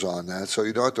taxes on that, so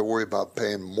you don't have to worry about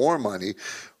paying more money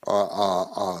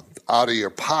out of your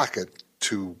pocket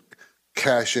to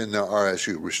cash in the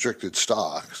RSU, restricted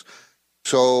stocks.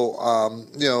 So,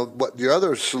 what the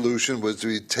other solution was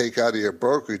to take out of your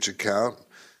brokerage account.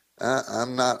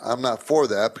 I'm not for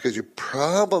that, because you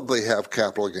probably have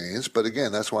capital gains. But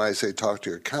again, that's why I say talk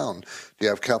to your accountant. Do you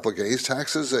have capital gains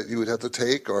taxes that you would have to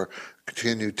take, or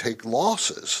continue to take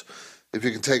losses? if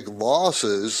you can take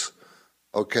losses,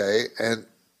 okay, and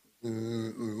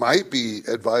might be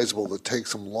advisable to take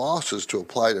some losses to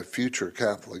apply to future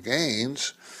capital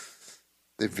gains.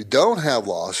 If you don't have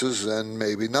losses, then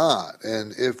maybe not.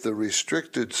 And if the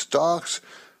restricted stocks,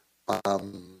 what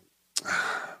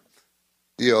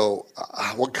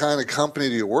kind of company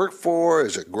do you work for?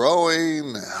 Is it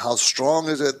growing? How strong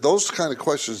is it? Those kind of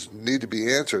questions need to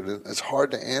be answered. And it's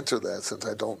hard to answer that since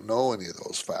I don't know any of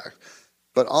those facts.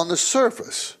 But on the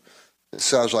surface, it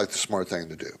sounds like the smart thing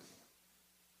to do.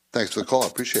 Thanks for the call. I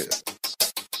appreciate it.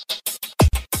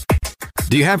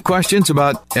 Do you have questions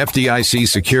about FDIC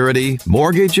security,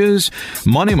 mortgages,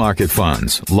 money market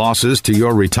funds, losses to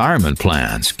your retirement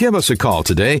plans? Give us a call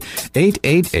today,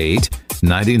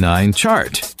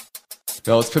 888-99-CHART.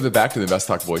 Now let's pivot back to the Invest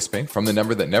Talk voice bank. From the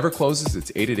number that never closes,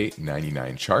 it's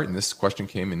 888-99-CHART. And this question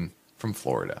came in from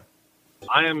Florida.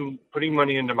 I am putting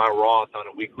money into my Roth on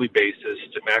a weekly basis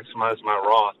to maximize my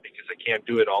Roth because I can't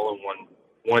do it all in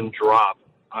one drop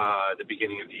at the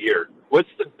beginning of the year. What's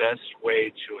the best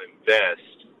way to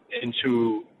invest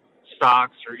into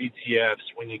stocks or ETFs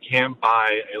when you can't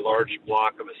buy a large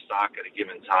block of a stock at a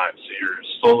given time? So you're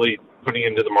slowly putting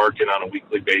into the market on a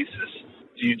weekly basis.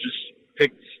 Do you just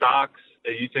pick stocks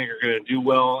that you think are going to do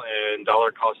well and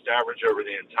dollar cost average over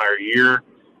the entire year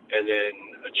and then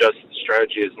adjust the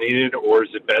strategy as needed? Or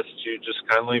is it best to just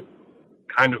kind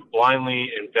of blindly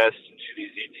invest into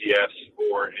these ETFs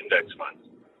or index funds?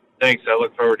 Thanks. I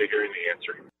look forward to hearing the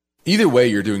answer. Either way,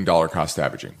 you're doing dollar cost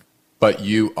averaging, but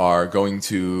you are going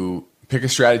to pick a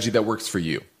strategy that works for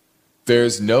you.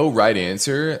 There's no right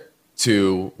answer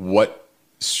to what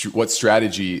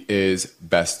strategy is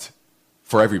best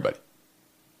for everybody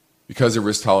because of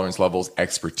risk tolerance levels,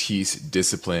 expertise,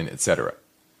 discipline, etc.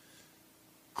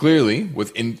 Clearly,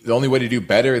 the only way to do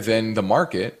better than the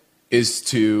market is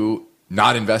to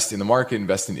not invest in the market,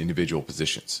 invest in individual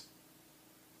positions.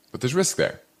 But there's risk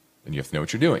there, and you have to know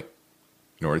what you're doing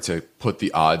in order to put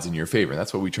the odds in your favor. And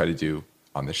that's what we try to do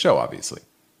on the show, obviously.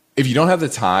 If you don't have the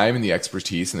time and the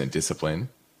expertise and the discipline,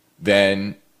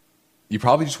 then you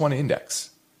probably just want to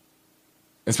index.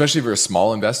 Especially if you're a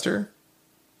small investor,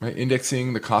 right?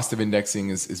 The cost of indexing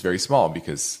is very small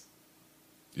because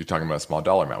you're talking about a small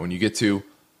dollar amount. When you get to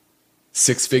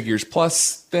 6 figures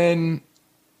plus, then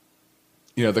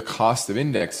the cost of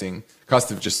indexing, cost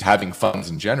of just having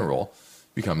funds in general,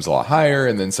 becomes a lot higher,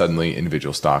 and then suddenly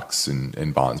individual stocks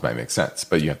and bonds might make sense.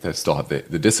 But you have to still have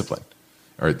the discipline,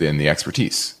 or then the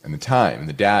expertise and the time and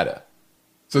the data.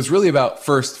 So it's really about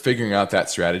first figuring out that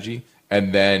strategy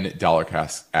and then dollar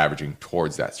cost averaging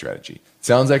towards that strategy.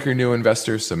 Sounds like you're a new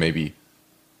investor, so maybe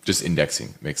just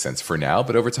indexing makes sense for now,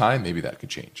 but over time, maybe that could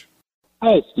change.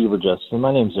 Hi, Steve or Justin.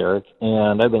 My name's Eric,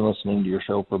 and I've been listening to your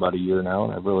show for about a year now,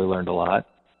 and I've really learned a lot.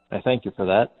 I thank you for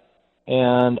that.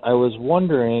 And I was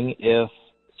wondering if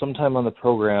sometime on the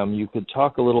program you could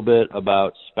talk a little bit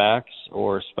about SPACs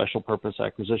or special purpose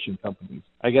acquisition companies.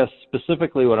 I guess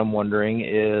specifically what I'm wondering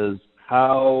is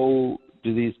how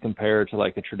do these compare to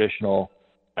like a traditional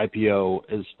IPO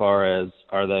as far as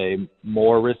are they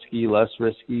more risky, less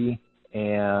risky?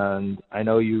 And I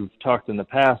know you've talked in the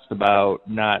past about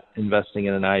not investing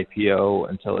in an IPO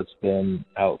until it's been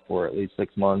out for at least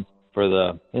 6 months for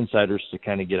the insiders to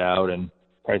kind of get out and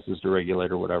prices to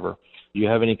regulate or whatever. Do you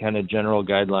have any kind of general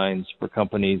guidelines for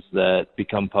companies that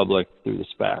become public through the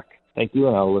SPAC? Thank you,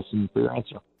 and I'll listen for your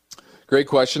answer. Great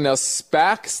question. Now,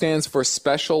 SPAC stands for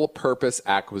Special Purpose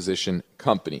Acquisition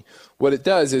Company. What it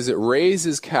does is it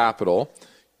raises capital,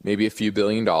 maybe a few $1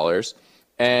 billion,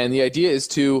 and the idea is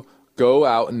to go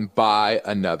out and buy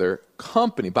another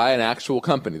company, buy an actual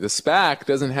company. The SPAC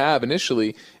doesn't have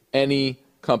initially any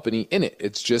company in it.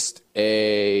 It's just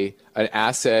an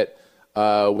asset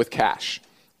with cash.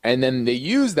 And then they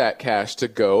use that cash to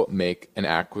go make an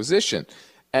acquisition.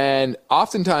 And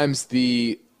oftentimes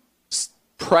the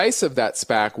price of that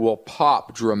SPAC will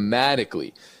pop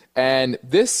dramatically. And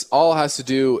this all has to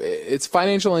do, it's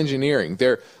financial engineering.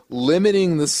 They're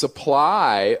limiting the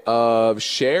supply of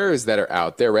shares that are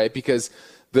out there, right? Because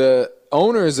the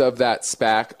owners of that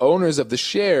SPAC, owners of the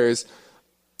shares,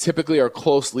 typically are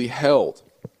closely held.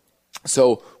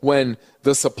 So when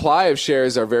the supply of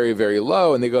shares are very, very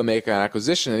low and they go make an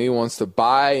acquisition and anyone wants to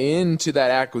buy into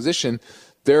that acquisition,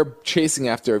 they're chasing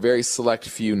after a very select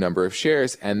few number of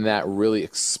shares, and that really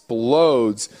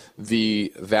explodes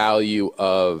the value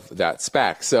of that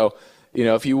SPAC. So,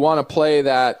 if you want to play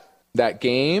that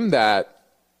game, that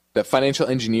financial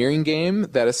engineering game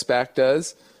that a SPAC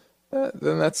does,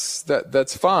 then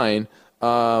that's fine.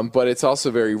 But it's also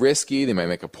very risky. They might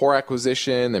make a poor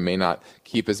acquisition. They may not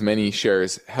keep as many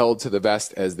shares held to the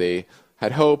vest as they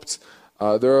had hoped.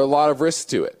 There are a lot of risks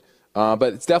to it.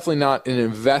 But it's definitely not an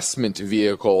investment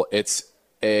vehicle. It's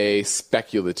a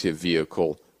speculative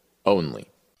vehicle only.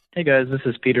 Hey guys, this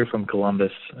is Peter from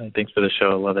Columbus. Thanks for the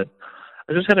show. I love it.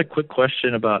 I just had a quick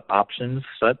question about options.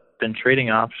 So I've been trading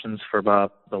options for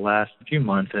about the last few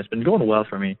months, and it's been going well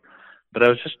for me. But I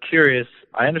was just curious.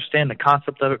 I understand the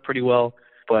concept of it pretty well,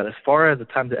 but as far as the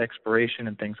time to expiration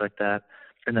and things like that,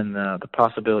 and then the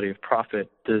possibility of profit,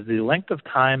 does the length of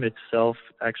time itself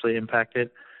actually impact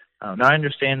it? Now, I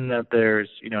understand that there's,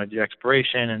 the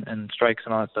expiration and strikes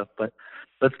and all that stuff, but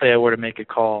let's say I were to make a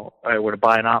call, I were to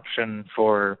buy an option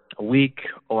for a week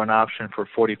or an option for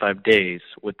 45 days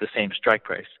with the same strike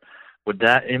price. Would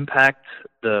that impact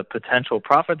the potential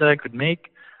profit that I could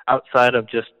make outside of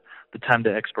just the time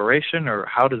to expiration, or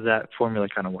how does that formula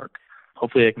kind of work?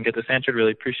 Hopefully I can get this answered.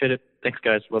 Really appreciate it. Thanks,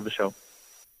 guys. Love the show.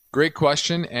 Great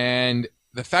question. And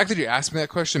the fact that you asked me that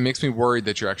question makes me worried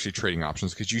that you're actually trading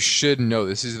options, because you should know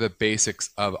this is the basics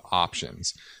of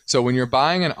options. So when you're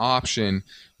buying an option,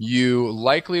 you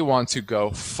likely want to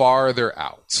go farther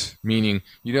out, meaning,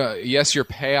 yes, your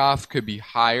payoff could be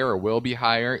higher or will be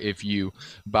higher if you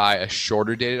buy a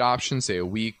shorter dated option, say a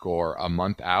week or a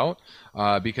month out,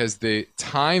 because the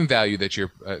time value that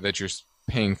you're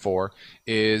paying for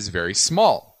is very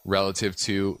small relative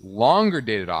to longer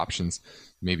dated options,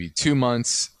 maybe 2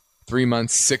 months, 3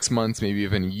 months, 6 months, maybe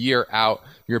even a year out.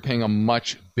 You're paying a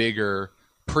much bigger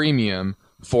premium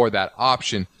for that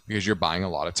option because you're buying a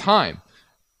lot of time.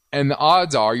 And the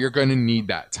odds are you're going to need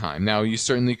that time. Now, you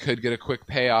certainly could get a quick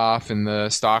payoff and the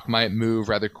stock might move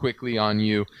rather quickly on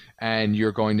you and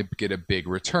you're going to get a big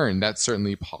return. That's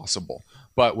certainly possible.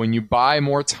 But when you buy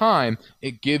more time,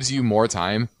 it gives you more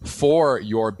time for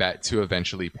your bet to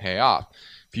eventually pay off.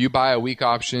 If you buy a week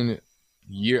option,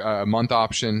 a month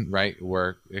option, right,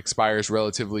 where it expires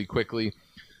relatively quickly,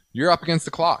 you're up against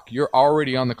the clock. You're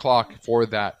already on the clock for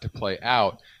that to play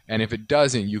out. And if it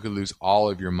doesn't, you could lose all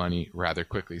of your money rather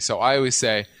quickly. So I always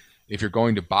say, if you're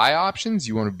going to buy options,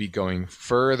 you want to be going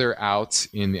further out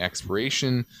in the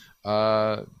expiration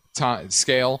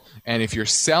scale. And if you're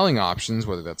selling options,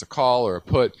 whether that's a call or a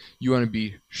put, you want to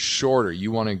be shorter.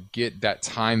 You want to get that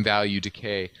time value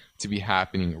decay to be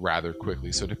happening rather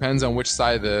quickly. So it depends on which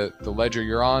side of the ledger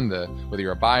you're on, whether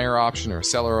you're a buyer option or a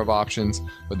seller of options,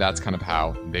 but that's kind of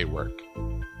how they work.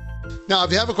 Now,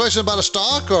 if you have a question about a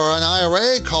stock or an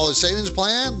IRA, college savings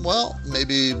plan, well,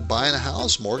 maybe buying a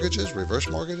house, mortgages, reverse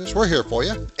mortgages, we're here for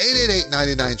you.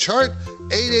 888-99-CHART,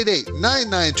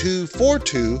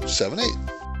 888-992-4278.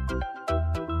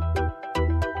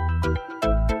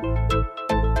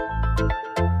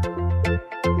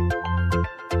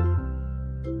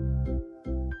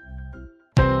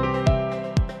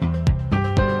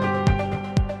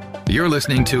 You're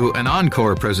listening to an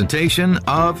encore presentation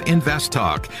of Invest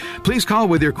Talk. Please call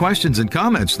with your questions and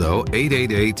comments, though,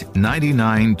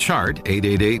 888-99-CHART,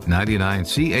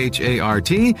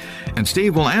 888-99-CHART, and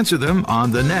Steve will answer them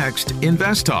on the next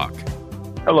Invest Talk.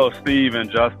 Hello, Steve and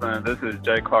Justin. This is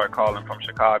Jay Clark calling from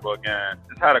Chicago again.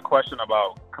 Just had a question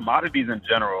about commodities in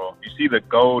general. You see the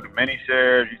gold mini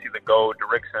shares, you see the gold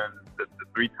Dirksen, the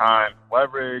 3 times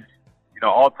leverage,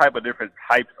 all type of different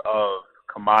types of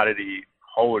commodity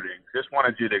holdings. Just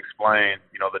wanted you to explain,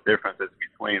 the differences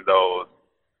between those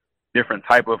different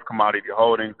type of commodity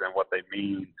holdings and what they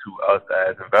mean to us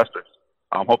as investors.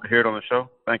 Hope to hear it on the show.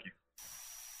 Thank you.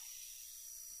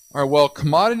 All right. Well,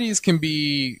 commodities can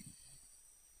be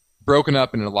broken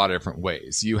up in a lot of different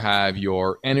ways. You have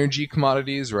your energy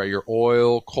commodities, right? Your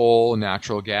oil, coal,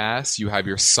 natural gas. You have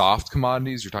your soft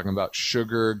commodities. You're talking about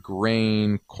sugar,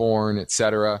 grain, corn,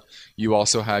 etc. You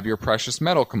also have your precious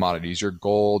metal commodities, your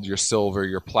gold, your silver,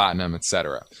 your platinum,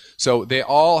 etc. So they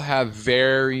all have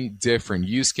very different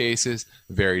use cases,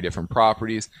 very different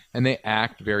properties, and they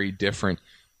act very different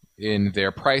in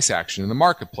their price action in the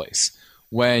marketplace.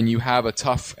 When you have a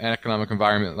tough economic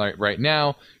environment like right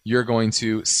now, you're going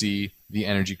to see the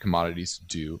energy commodities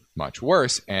do much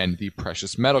worse and the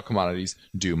precious metal commodities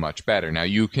do much better. Now,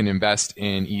 you can invest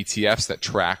in ETFs that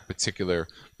track particular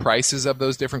prices of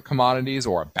those different commodities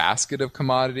or a basket of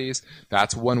commodities.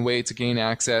 That's one way to gain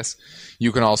access.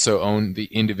 You can also own the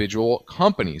individual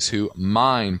companies who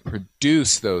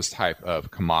produce those type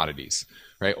of commodities,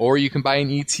 right? Or you can buy an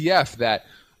ETF that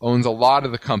owns a lot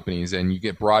of the companies and you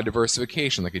get broad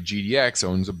diversification, like a GDX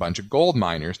owns a bunch of gold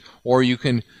miners. Or you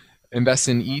can invest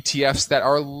in ETFs that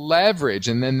are leveraged,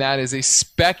 and then that is a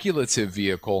speculative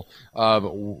vehicle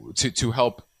to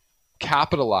help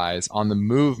capitalize on the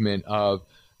movement of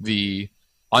the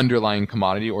underlying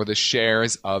commodity or the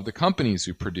shares of the companies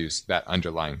who produce that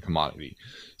underlying commodity.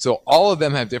 So all of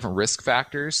them have different risk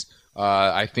factors.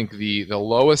 I think the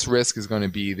lowest risk is going to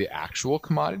be the actual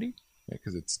commodity.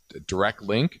 because it's a direct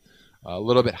link. A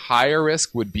little bit higher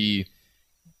risk would be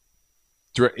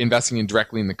investing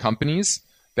directly in the companies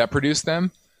that produce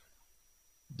them.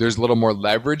 There's a little more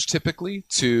leverage typically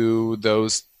to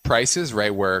those prices,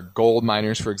 right? Where gold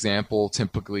miners, for example,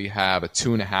 typically have a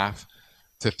 2.5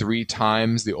 to 3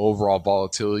 times the overall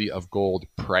volatility of gold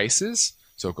prices.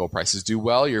 So if gold prices do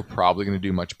well, you're probably going to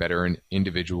do much better in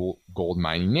individual gold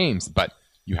mining names, but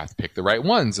you have to pick the right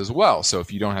ones as well. So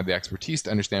if you don't have the expertise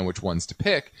to understand which ones to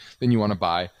pick, then you want to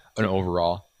buy an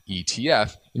overall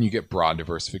ETF and you get broad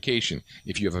diversification.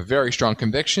 If you have a very strong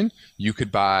conviction, you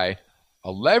could buy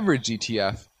a leverage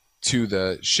ETF to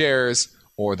the shares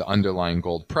or the underlying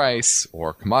gold price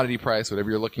or commodity price, whatever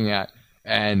you're looking at,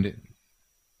 and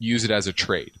use it as a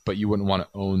trade. But you wouldn't want to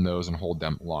own those and hold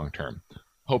them long term.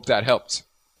 Hope that helped.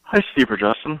 Hi, Steve or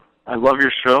Justin. I love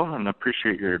your show and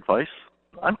appreciate your advice.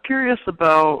 I'm curious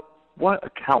about what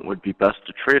account would be best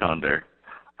to trade under.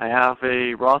 I have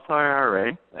a Roth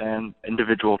IRA and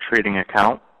individual trading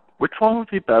account. Which one would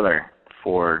be better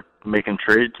for making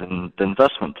trades and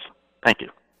investments? Thank you.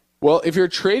 Well, if you're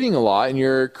trading a lot and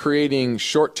you're creating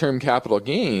short-term capital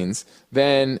gains,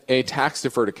 then a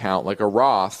tax-deferred account like a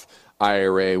Roth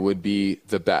IRA would be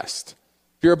the best.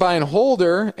 If you're a buy and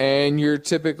holder and you're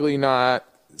typically not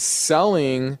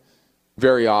selling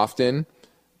very often,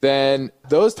 then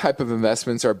those type of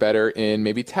investments are better in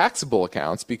maybe taxable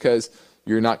accounts because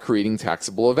you're not creating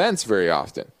taxable events very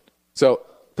often. So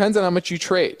depends on how much you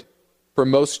trade. For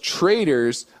most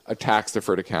traders, a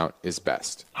tax-deferred account is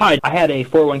best. Hi, I had a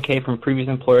 401k from a previous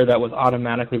employer that was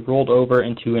automatically rolled over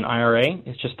into an IRA.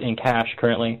 It's just in cash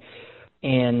currently.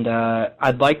 And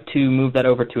I'd like to move that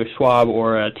over to a Schwab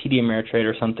or a TD Ameritrade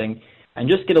or something and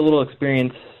just get a little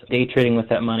experience day trading with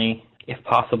that money, if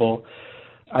possible.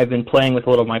 I've been playing with a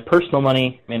little of my personal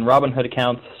money in Robinhood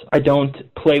accounts. I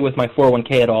don't play with my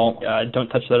 401k at all. Don't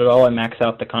touch that at all. I max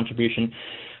out the contribution.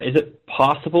 Is it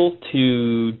possible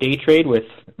to day trade with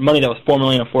money that was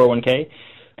formerly in a 401k?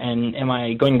 And am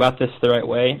I going about this the right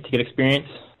way to get experience?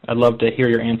 I'd love to hear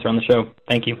your answer on the show.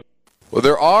 Thank you. Well,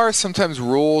 there are sometimes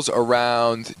rules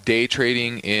around day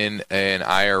trading in an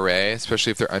IRA,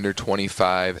 especially if they're under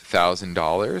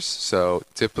 $25,000. So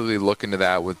typically look into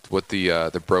that with what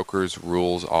the broker's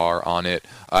rules are on it.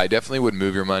 I definitely would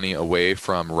move your money away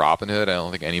from Robinhood. I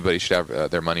don't think anybody should have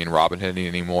their money in Robinhood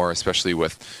anymore, especially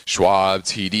with Schwab,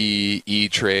 TD,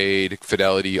 E-Trade,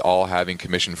 Fidelity, all having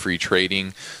commission-free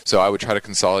trading. So I would try to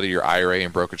consolidate your IRA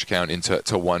and brokerage account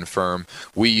into one firm.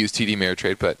 We use TD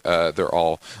Ameritrade, but they're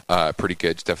all pretty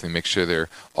good. Definitely make sure they're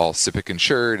all SIPC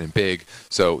insured and big.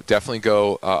 So definitely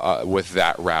go with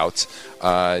that route.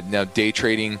 Now, day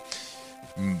trading,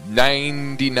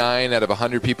 99 out of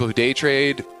 100 people who day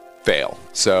trade fail.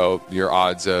 So your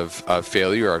odds of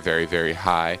failure are very, very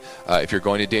high. If you're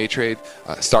going to day trade,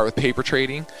 start with paper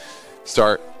trading.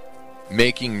 Start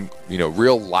making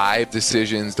real live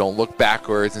decisions. Don't look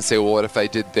backwards and say, well, what if I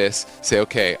did this? Say,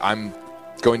 okay, I'm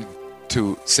going to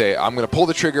pull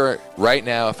the trigger right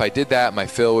now. If I did that, my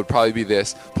fill would probably be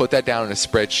this. Put that down in a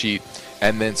spreadsheet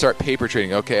and then start paper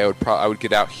trading. Okay, I would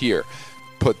get out here.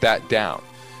 Put that down.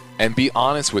 And be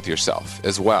honest with yourself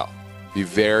as well. Be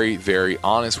very, very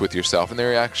honest with yourself. And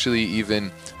there are actually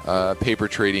even paper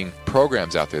trading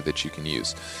programs out there that you can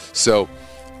use. So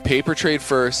paper trade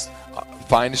first.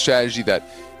 Find a strategy that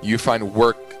you find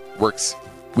works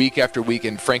week after week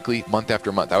and frankly month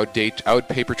after month. I would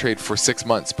paper trade for 6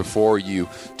 months before you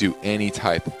do any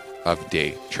type of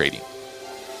day trading.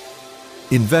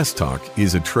 Invest Talk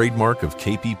is a trademark of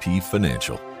KPP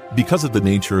Financial. Because of the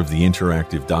nature of the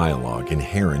interactive dialogue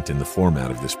inherent in the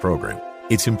format of this program,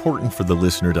 it's important for the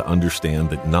listener to understand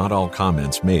that not all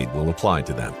comments made will apply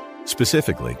to them.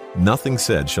 Specifically, nothing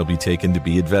said shall be taken to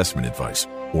be investment advice,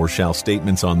 or shall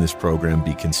statements on this program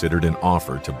be considered an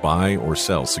offer to buy or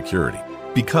sell security.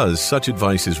 Because such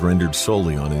advice is rendered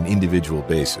solely on an individual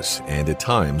basis and at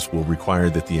times will require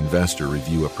that the investor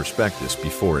review a prospectus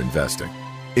before investing.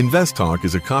 Invest Talk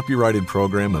is a copyrighted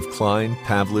program of Klein,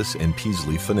 Pavlis, and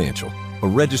Peasley Financial, a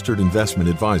registered investment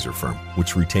advisor firm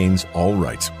which retains all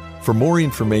rights. For more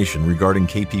information regarding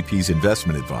KPP's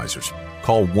investment advisors,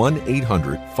 call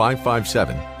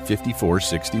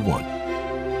 1-800-557-5461.